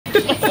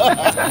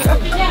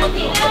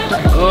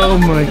Oh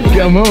my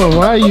God, Mama,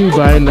 why are you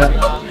buying that?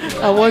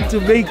 I want to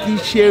make you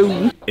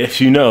share.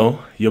 If you know,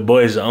 your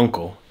boy is an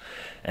uncle.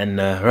 And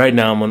right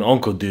now I'm on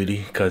uncle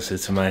duty because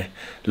it's my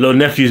little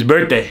nephew's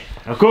birthday.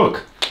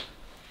 Akok,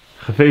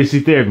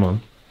 gefeliciteerd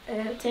man.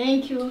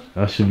 Thank you.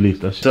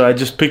 Alsjeblieft. So I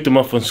just picked him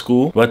up from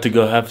school. About to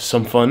go have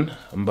some fun.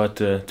 I'm about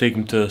to take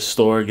him to a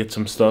store, get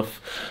some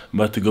stuff. I'm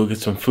about to go get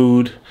some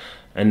food.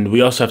 And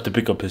we also have to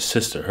pick up his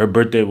sister. Her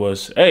birthday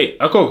was... Hey,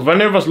 Akok,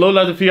 wanneer was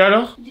Lola de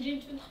verjaardag?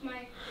 23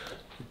 Mei.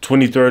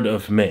 23rd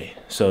of May.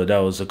 So that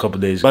was a couple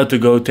days. About to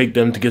go take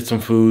them to get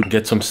some food,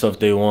 get some stuff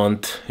they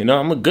want. You know,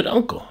 I'm a good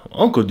uncle.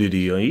 Uncle duty,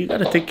 yo. You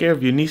gotta take care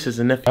of your nieces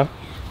and nephews.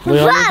 Wil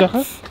je hallo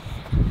zeggen?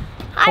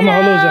 Kom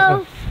maar hallo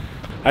zeggen.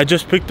 I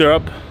just picked her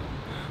up.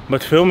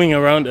 But filming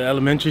around the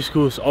elementary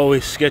school is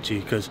always sketchy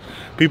because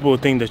people will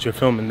think that you're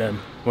filming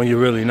them when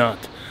you're really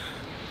not.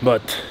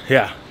 But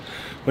yeah,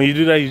 when you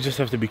do that, you just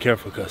have to be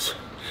careful because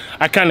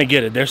I kind of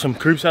get it. There's some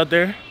creeps out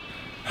there.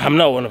 I'm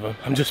not one of them.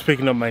 I'm just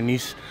picking up my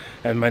niece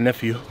and my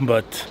nephew.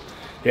 But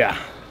yeah,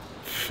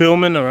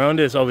 filming around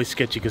it is always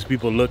sketchy because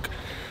people look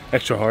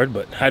extra hard.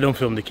 But I don't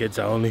film the kids.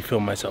 I only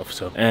film myself.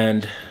 So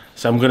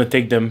I'm gonna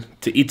take them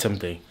to eat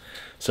something.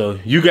 So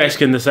you guys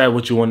can decide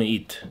what you want to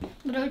eat.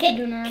 Broodje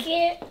dunner.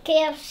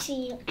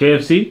 KFC.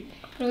 KFC?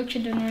 Broodje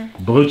dunner.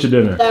 Broodje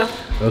dunner. Ja.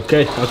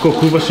 Oké, Akok,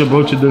 hoe was je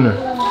broodje dunner?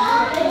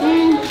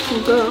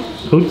 Goed.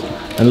 Goed.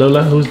 En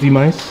Lola, hoe is die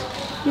mais?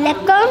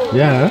 Lekker.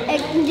 Ja.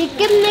 Die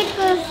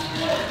kipnikkers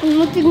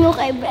moet ik nog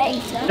even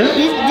eten.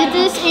 Dit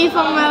is een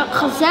van mijn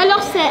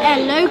gezelligste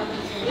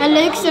en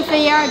leukste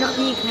verjaardag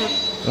die ik heb.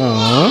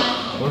 Oh.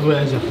 Wat wil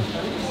jij zeggen?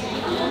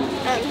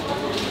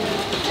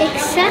 Ik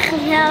zeg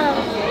wel,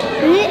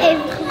 nu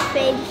even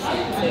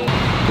gefeliciteerd.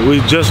 We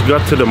just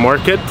got to the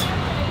market.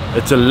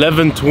 It's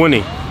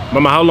 11:20.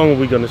 Mama, how long are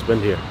we gonna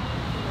spend here?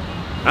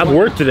 I have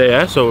work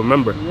today, so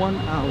remember. 1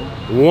 hour.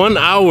 1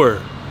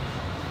 hour.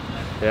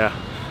 Yeah.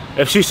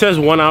 If she says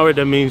 1 hour,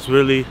 that means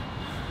really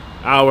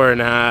hour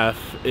and a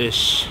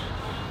half-ish.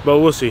 But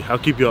we'll see. I'll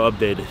keep you all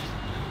updated.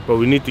 But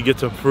we need to get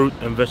some fruit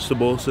and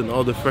vegetables and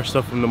all the fresh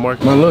stuff from the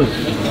market. Man, look.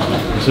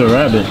 It's a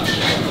rabbit.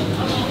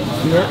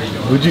 Yeah.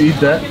 Would you eat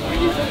that?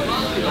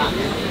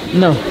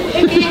 No.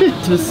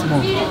 Too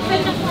small.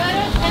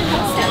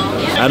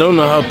 I don't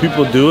know how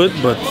people do it,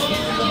 but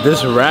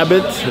this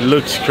rabbit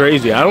looks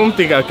crazy. I don't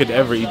think I could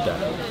ever eat that.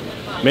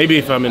 Maybe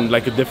if I'm in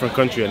like a different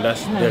country and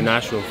that's their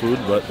natural food,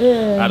 but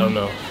I don't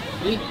know.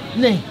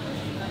 Nee.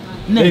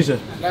 Nee. Deze.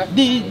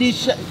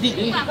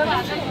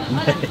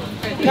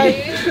 Die.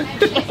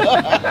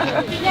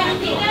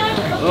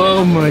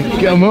 Oh my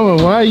God, Mama,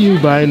 why are you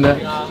buying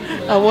that?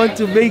 I want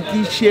to make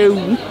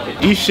ishewu.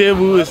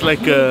 Ishewu is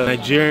like a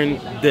Nigerian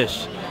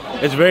dish.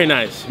 It's very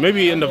nice.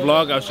 Maybe in the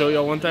vlog I'll show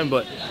y'all one time,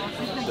 but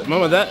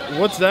Mama,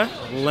 what's that?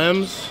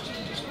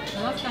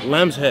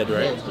 Lamb's head,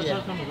 right?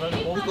 Yeah.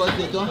 Because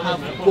they don't have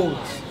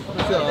goats,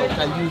 so I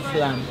can use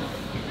lamb.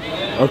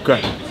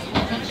 Okay.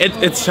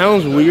 It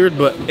sounds weird,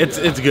 but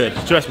it's good.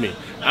 Trust me.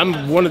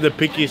 I'm one of the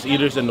pickiest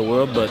eaters in the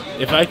world, but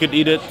if I could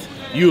eat it,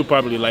 you would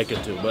probably like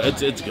it too. But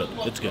it's good.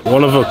 It's good.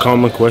 One of a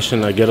common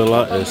question I get a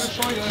lot is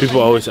people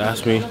always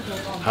ask me,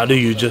 how do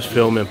you just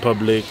film in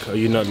public? Are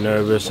you not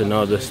nervous and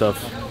all this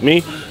stuff?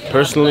 Me,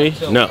 personally,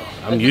 no.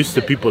 I'm used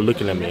to people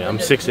looking at me. I'm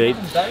 6'8",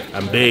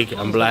 I'm big,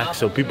 I'm black,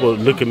 so people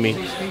look at me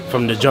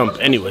from the jump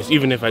anyways,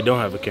 even if I don't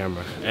have a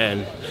camera.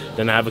 And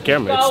then I have a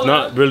camera. It's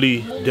not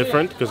really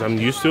different because I'm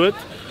used to it.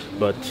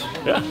 But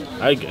yeah,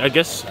 I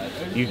guess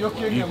you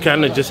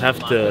kind of just have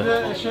to,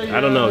 I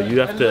don't know, you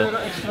have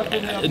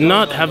to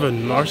not have a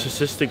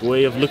narcissistic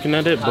way of looking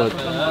at it, but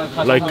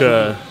like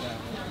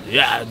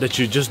yeah, that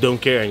you just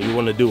don't care and you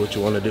want to do what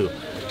you want to do.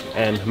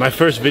 And my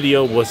first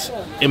video was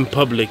in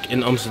public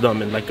in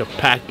Amsterdam in like a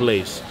packed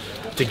place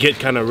to get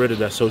kind of rid of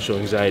that social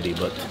anxiety.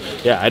 But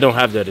yeah, I don't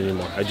have that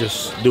anymore. I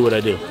just do what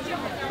I do.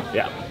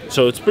 Yeah,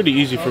 so it's pretty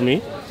easy for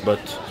me. But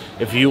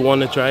if you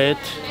want to try it,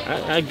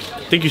 I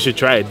think you should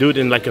try it. Do it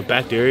in like a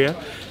packed area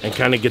and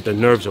kind of get the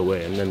nerves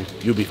away, and then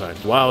you'll be fine.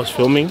 While I was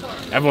filming,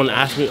 everyone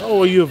asked me,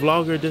 oh, are you a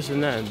vlogger, this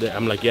and that? And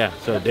I'm like, yeah.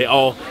 So they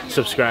all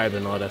subscribe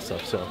and all that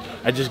stuff. So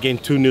I just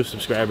gained 2 new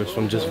subscribers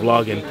from just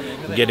vlogging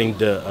and getting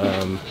the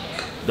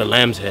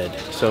lamb's head.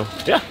 So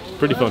yeah,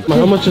 pretty fun.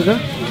 How much is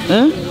that?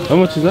 Huh? How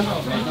much is that?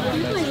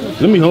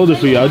 Let me hold it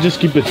for you. I'll just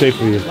keep it safe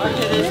for you.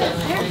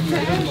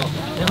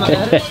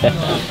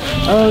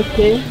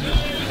 Okay.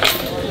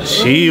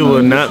 She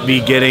will not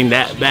be getting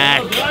that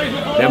back.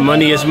 That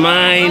money is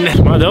mine.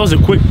 Wow, that was a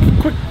quick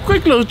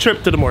little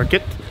trip to the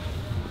market.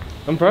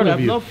 I'm proud of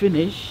you. We have not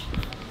finished.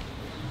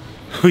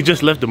 We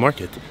just left the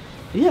market.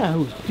 Yeah,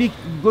 we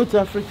go to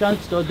African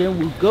store, then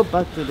we'll go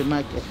back to the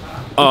market.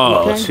 Oh,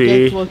 if we can't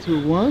see. get what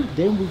we want,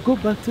 then we'll go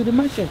back to the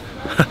market.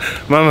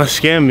 Mama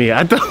scammed me.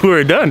 I thought we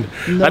were done.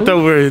 No. I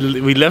thought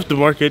we left the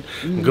market,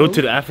 go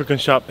to the African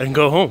shop, and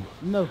go home.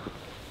 No,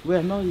 we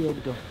are not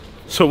yet done.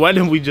 So why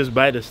didn't we just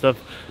buy the stuff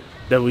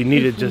that we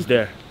needed just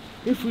there?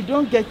 If we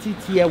don't get it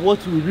here,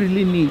 what we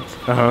really need,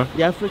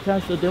 the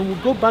African store, then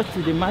we'll go back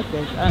to the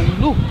market and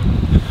look.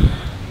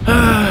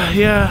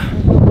 Yeah.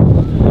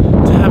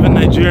 To have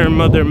Nigerian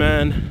mother,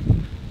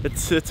 man.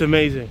 It's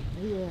amazing.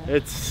 Yeah.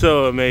 It's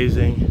so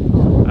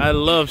amazing. I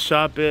love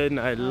shopping.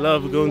 I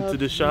love going to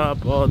the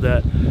shop. All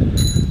that.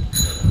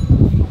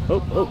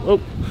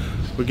 Oh!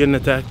 We're getting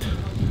attacked.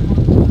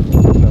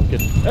 No, I'm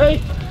kidding.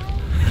 Hey!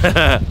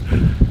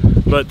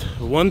 But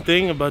one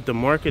thing about the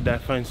market that I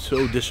find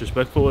so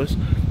disrespectful is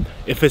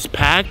if it's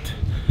packed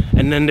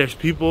and then there's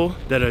people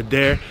that are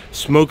there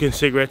smoking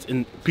cigarettes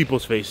in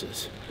people's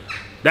faces.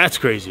 That's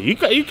crazy. You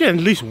can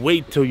at least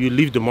wait till you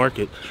leave the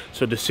market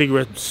so the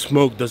cigarette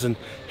smoke doesn't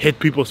hit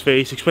people's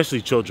face,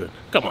 especially children.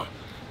 Come on,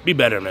 be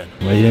better, man.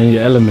 Well, you're in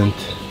your element.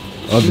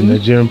 All the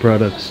Nigerian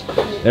products,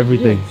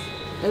 everything.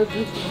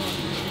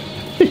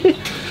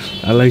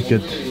 I like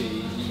it.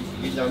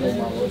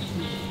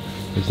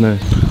 It's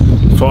nice.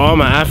 For all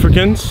my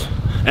Africans,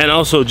 and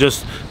also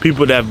just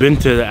people that have been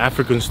to the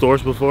African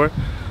stores before,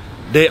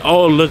 they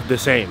all look the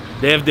same.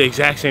 They have the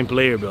exact same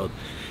player build.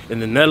 In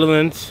the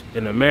Netherlands,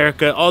 in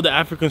America, all the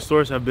African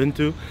stores I've been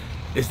to,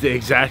 it's the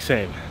exact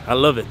same. I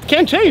love it. You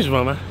can't change,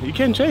 mama. You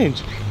can't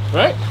change,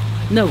 right?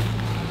 No.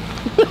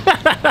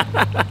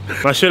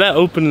 Now, should I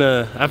open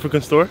the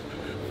African store?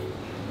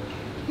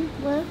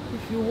 Well,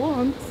 if you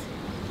want.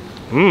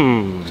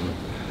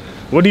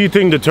 What do you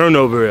think the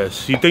turnover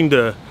is? You think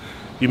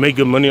you make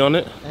good money on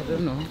it? I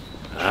don't know.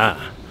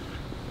 Ah,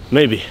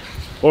 maybe.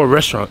 Or a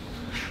restaurant.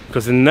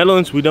 Because in the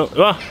Netherlands we don't,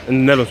 well, in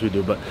the Netherlands we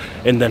do, but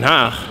in Den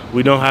Haag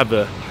we don't have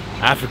a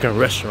African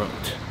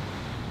restaurant.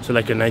 So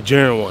like a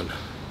Nigerian one.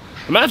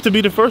 I might have to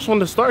be the first one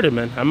to start it,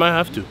 man. I might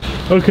have to.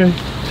 Okay,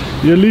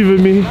 you're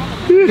leaving me.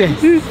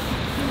 Yes.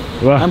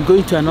 Wow. I'm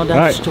going to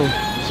another store.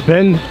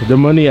 Spend the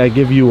money I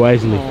give you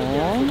wisely.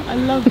 Oh, I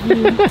love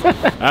you.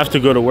 I have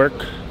to go to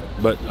work,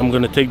 but I'm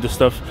gonna take the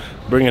stuff,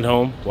 bring it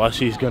home while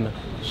she's gonna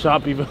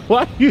shop even.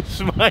 Why are you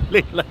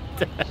smiling like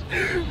that?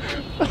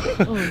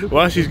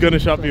 While she's gonna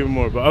shop even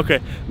more. But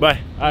okay, bye.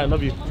 I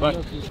love you. Bye.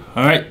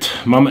 All right,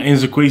 Mama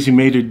Nzekwesi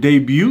made her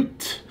debut.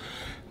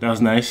 That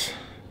was nice.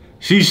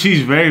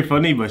 She's very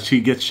funny, but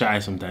she gets shy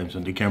sometimes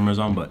when the camera's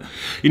on. But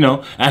you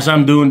know, as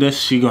I'm doing this,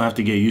 she gonna have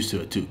to get used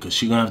to it too, cause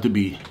she gonna have to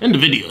be in the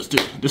videos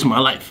too. This is my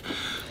life.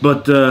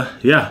 But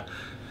yeah,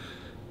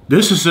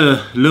 this is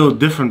a little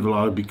different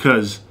vlog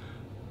because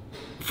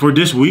for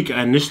this week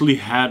I initially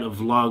had a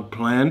vlog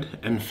planned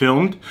and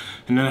filmed,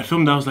 and then I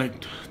filmed. I was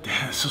like,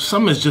 damn, so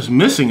something is just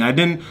missing. I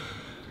didn't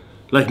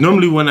like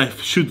normally when I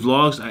shoot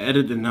vlogs, I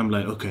edit and I'm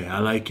like, okay, I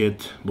like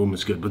it, boom,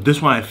 it's good. But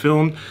this one I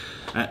filmed,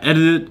 I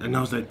edited, and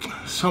I was like,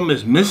 something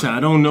is missing.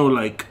 I don't know,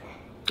 like,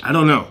 I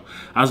don't know.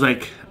 I was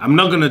like, I'm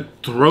not gonna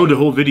throw the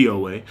whole video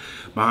away,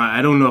 but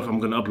I don't know if I'm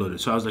gonna upload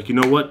it. So I was like, you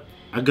know what?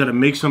 I gotta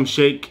make some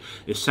shake.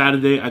 It's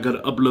Saturday. I gotta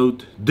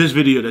upload this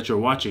video that you're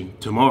watching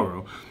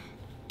tomorrow.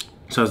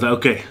 So I was like,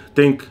 okay,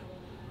 think,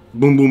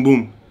 boom, boom,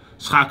 boom,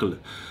 schakelen.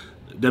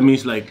 That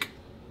means like,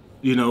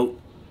 you know,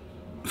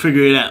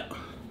 figure it out.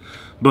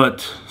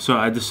 But so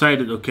I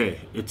decided,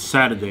 okay, it's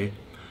Saturday.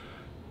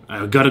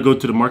 I gotta go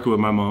to the market with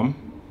my mom.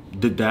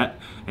 Did that,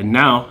 and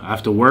now I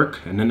have to work,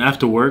 and then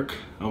after work,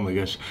 oh my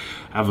gosh,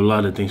 I have a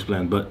lot of things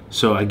planned. But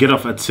so I get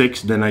off at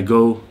 6, then I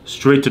go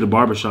straight to the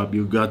barber shop.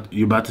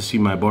 You're about to see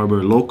my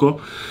barber Loco.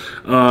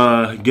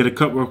 Get a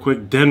cut real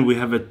quick. Then we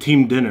have a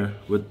team dinner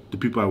with the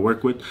people I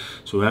work with.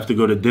 So we have to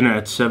go to dinner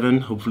at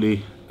 7.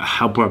 Hopefully,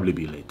 I'll probably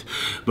be late,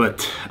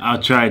 but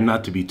I'll try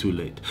not to be too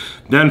late.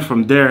 Then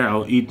from there,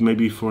 I'll eat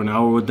maybe for an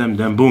hour with them.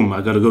 Then boom,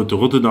 I gotta go to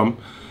Rotterdam,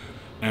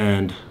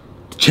 and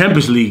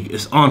Champions League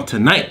is on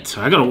tonight,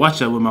 so I gotta watch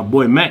that with my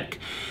boy Mac.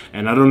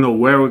 And I don't know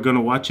where we're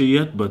gonna watch it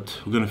yet, but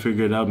we're gonna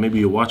figure it out.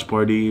 Maybe a watch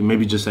party,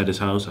 maybe just at his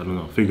house. I don't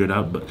know, figure it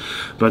out. But I'm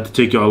about to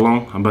take y'all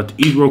along. I'm about to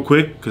eat real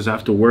quick because I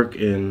have to work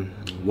in.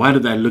 Why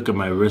did I look at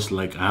my wrist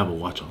like I have a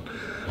watch on?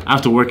 I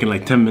have to work in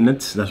like 10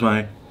 minutes. That's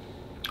why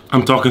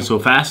I'm talking so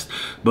fast.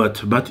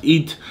 But about to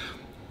eat,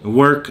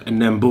 work,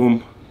 and then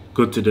boom,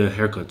 go to the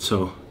haircut.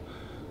 So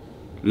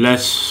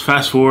let's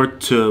fast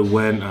forward to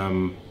when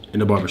I'm in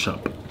the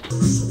barbershop.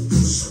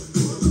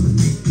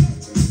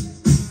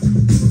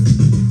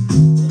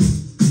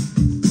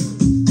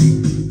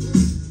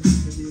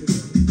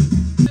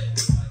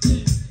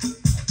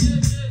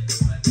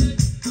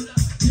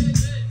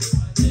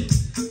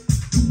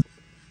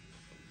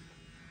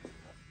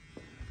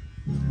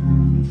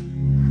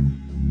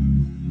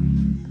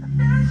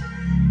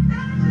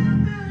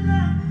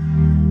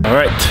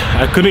 Alright,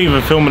 I couldn't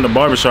even film in the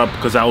barbershop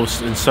because I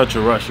was in such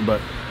a rush, but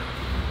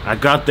I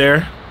got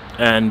there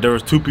and there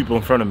was 2 people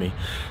in front of me,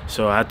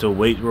 so I had to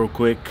wait real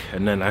quick,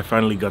 and then I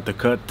finally got the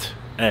cut.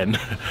 And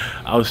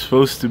I was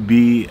supposed to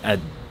be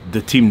at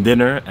the team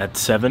dinner at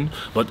 7,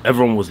 but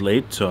everyone was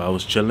late, so I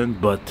was chilling.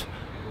 But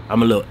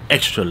I'm a little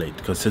extra late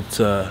because it's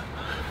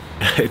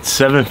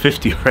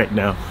 7:50 right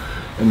now,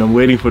 and I'm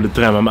waiting for the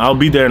tram. I'll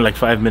be there in like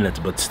 5 minutes,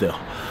 but still,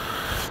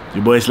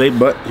 your boy's late,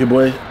 but your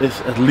boy is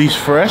at least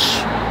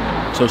fresh.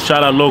 So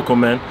shout out Loco,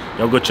 man.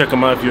 Y'all go check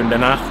him out if you're in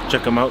Den Haag.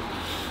 Check him out.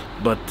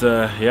 But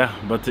yeah,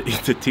 about to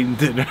eat the team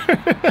dinner.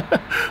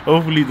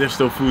 Hopefully there's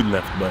still food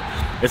left, but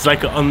it's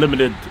like an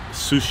unlimited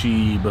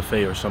sushi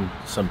buffet or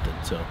something.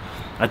 So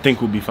I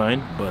think we'll be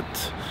fine. But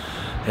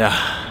yeah,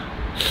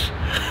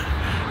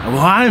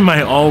 Why am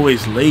I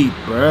always late,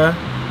 bruh?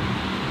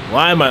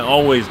 Why am I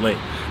always late?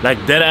 Like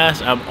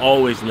deadass, I'm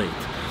always late.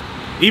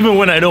 Even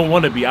when I don't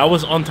want to be. I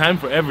was on time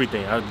for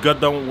everything. I got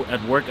done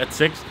at work at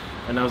 6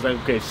 and I was like,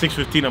 okay,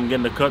 6:15 I'm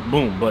getting the cut,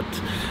 boom. But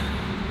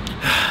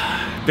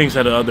things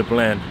had the other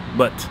plan.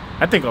 But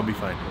I think I'll be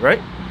fine, right?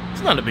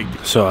 It's not a big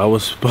deal. So I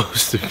was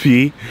supposed to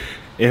be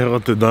in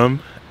Rotterdam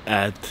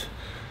at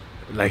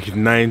like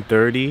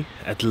 9:30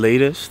 at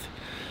latest.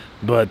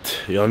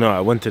 But y'all know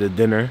I went to the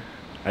dinner.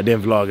 I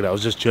didn't vlog it. I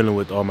was just chilling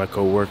with all my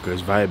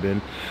co-workers,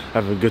 vibing,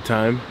 having a good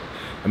time.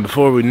 And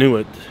before we knew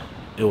it,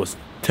 it was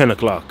 10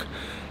 o'clock.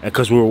 And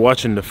because we were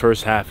watching the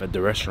first half at the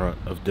restaurant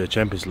of the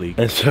Champions League.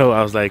 And so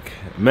I was like,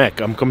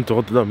 Mac, I'm coming to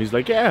Rotterdam. He's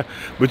like, yeah,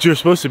 but you're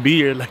supposed to be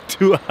here like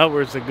 2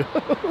 hours ago.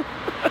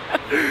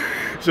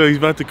 So he's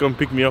about to come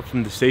pick me up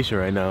from the station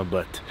right now.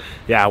 But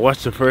yeah, I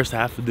watched the first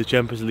half of the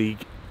Champions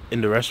League in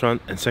the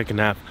restaurant and second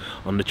half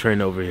on the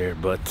train over here.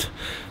 But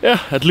yeah,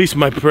 at least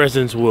my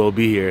presence will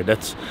be here.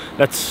 That's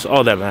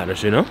all that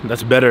matters, you know.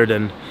 That's better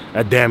than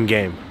a damn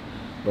game.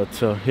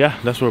 But yeah,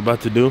 that's what we're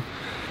about to do.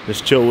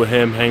 Just chill with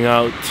him, hang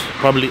out,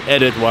 probably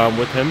edit while I'm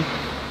with him.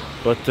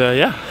 But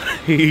yeah,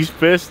 he's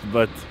pissed,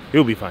 but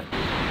he'll be fine.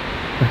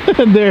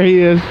 There he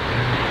is.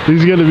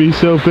 He's gonna be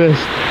so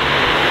pissed.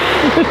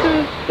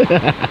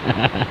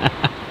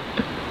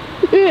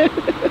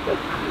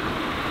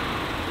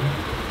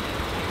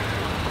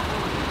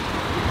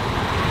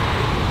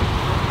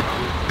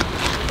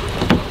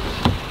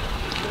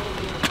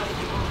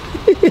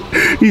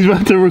 He's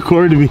about to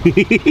record me.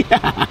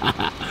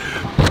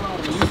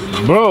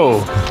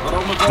 Bro,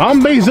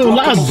 waarom ben je zo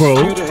laat, bro?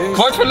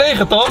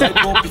 8:45 toch?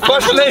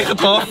 8:45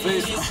 toch?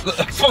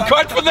 Van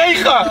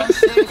 8:45!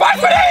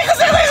 8:45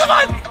 zeg deze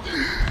man!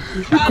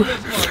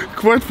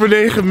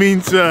 8:45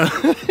 means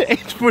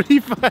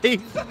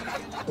 8:45.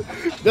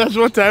 That's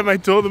what time I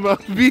told him I'll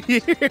be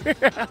here.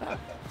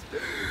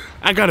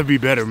 I gotta be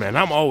better, man.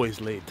 I'm always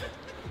late.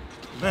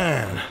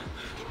 Man,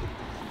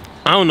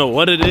 I don't know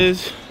what it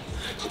is.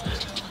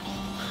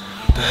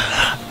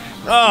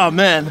 Oh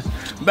man,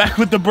 back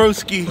with the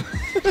broski.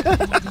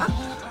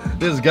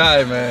 This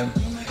guy, man.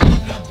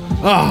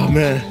 Oh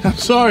man, I'm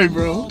sorry,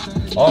 bro.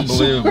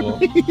 Unbelievable.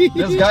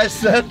 This guy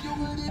said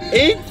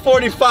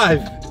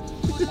 8:45.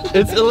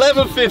 It's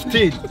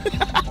 11:15.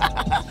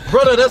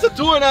 Brother, that's a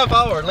 2.5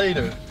 hour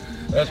later.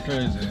 That's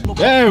crazy.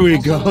 There we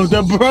go,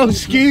 the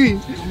broski.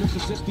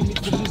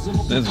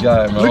 This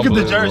guy, man. Look at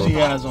the jersey he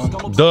has on.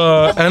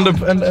 And the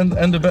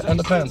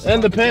pants.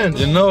 And the pants.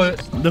 You know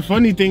it. The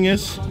funny thing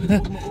is,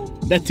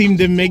 that team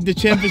didn't make the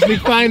Champions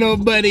League final,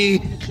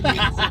 buddy.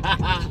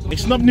 Ik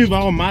snap nu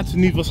waarom Maatsen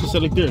niet was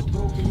geselecteerd.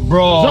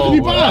 Bro. Zag je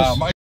die paas?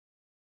 Ja,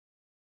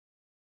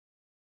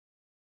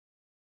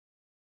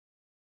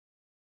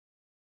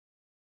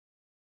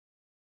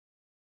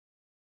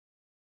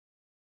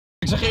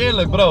 ik zeg je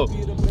eerlijk, bro.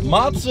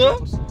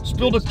 Maatsen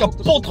speelde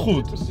kapot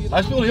goed.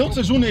 Hij speelde heel het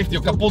seizoen, heeft hij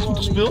ook kapot goed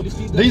gespeeld.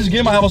 Deze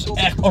game, hij was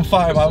echt on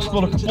fire, maar hij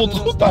speelde kapot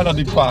goed naar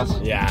die paas.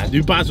 Ja,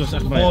 die paas was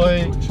echt fijn.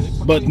 Mooi.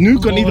 Maar nu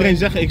kan iedereen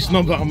zeggen, ik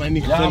snap waarom hij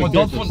niet geselecteerd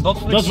ja, is. maar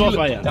dat is wel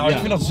fijn, ja. Ja, maar ik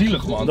vind dat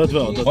zielig, man. Dat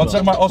wel, Want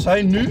zeg maar, als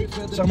hij nu,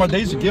 zeg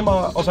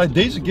maar, als hij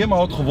deze game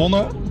had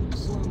gewonnen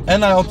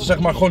en hij had zeg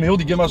maar gewoon heel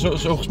die game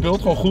zo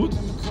gespeeld, gewoon goed.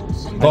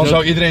 Dan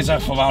zou iedereen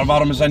zeggen van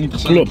waarom is hij niet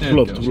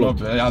geselecteerd?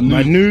 Klopt. Ja,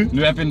 Maar nu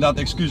heb je inderdaad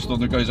excuus,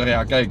 dan kan je zeggen,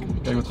 ja kijk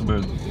wat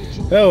gebeurt.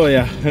 Oh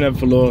ja, en hebben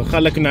verloren. Ga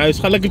lekker naar huis,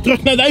 ga lekker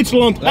terug naar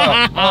Duitsland.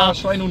 Ja,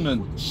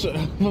 Schweinhonden.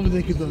 Wat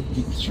betekent dat?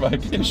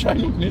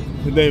 Schweinhoend niet?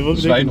 Nee, wat betekent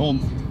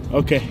Schwijnhond.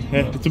 Okay,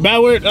 it's a bad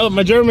word. Oh,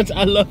 my Germans,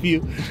 I love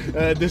you.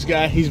 This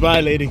guy, he's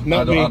violating,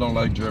 not me. I don't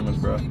like Germans,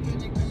 bro.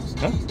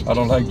 Huh? I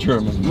don't like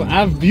Germans. I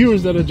have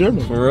viewers that are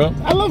German. For real?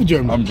 I love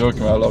German. I'm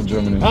joking, I love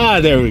Germany. Ah,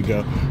 there we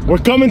go.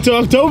 We're coming to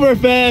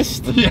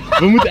Oktoberfest. Yeah.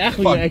 We moeten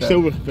eigenlijk naar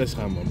Oktoberfest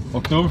gaan, man.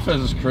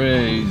 Oktoberfest is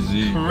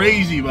crazy.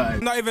 Crazy, man.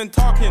 Not even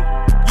talking.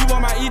 You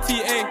want my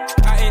ETA?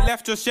 I ain't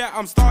left just yet.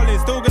 I'm stalling.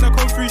 Still gonna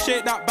come through,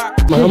 shake that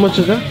back. How much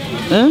is that?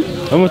 Huh?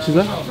 How much is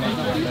that?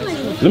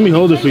 Let me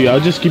hold it for you.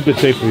 I'll just keep it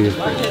safe for you.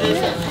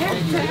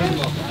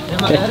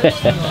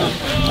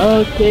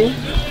 Okay.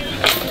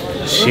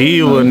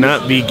 She will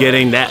not be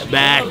getting that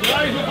back.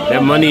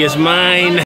 That money is mine.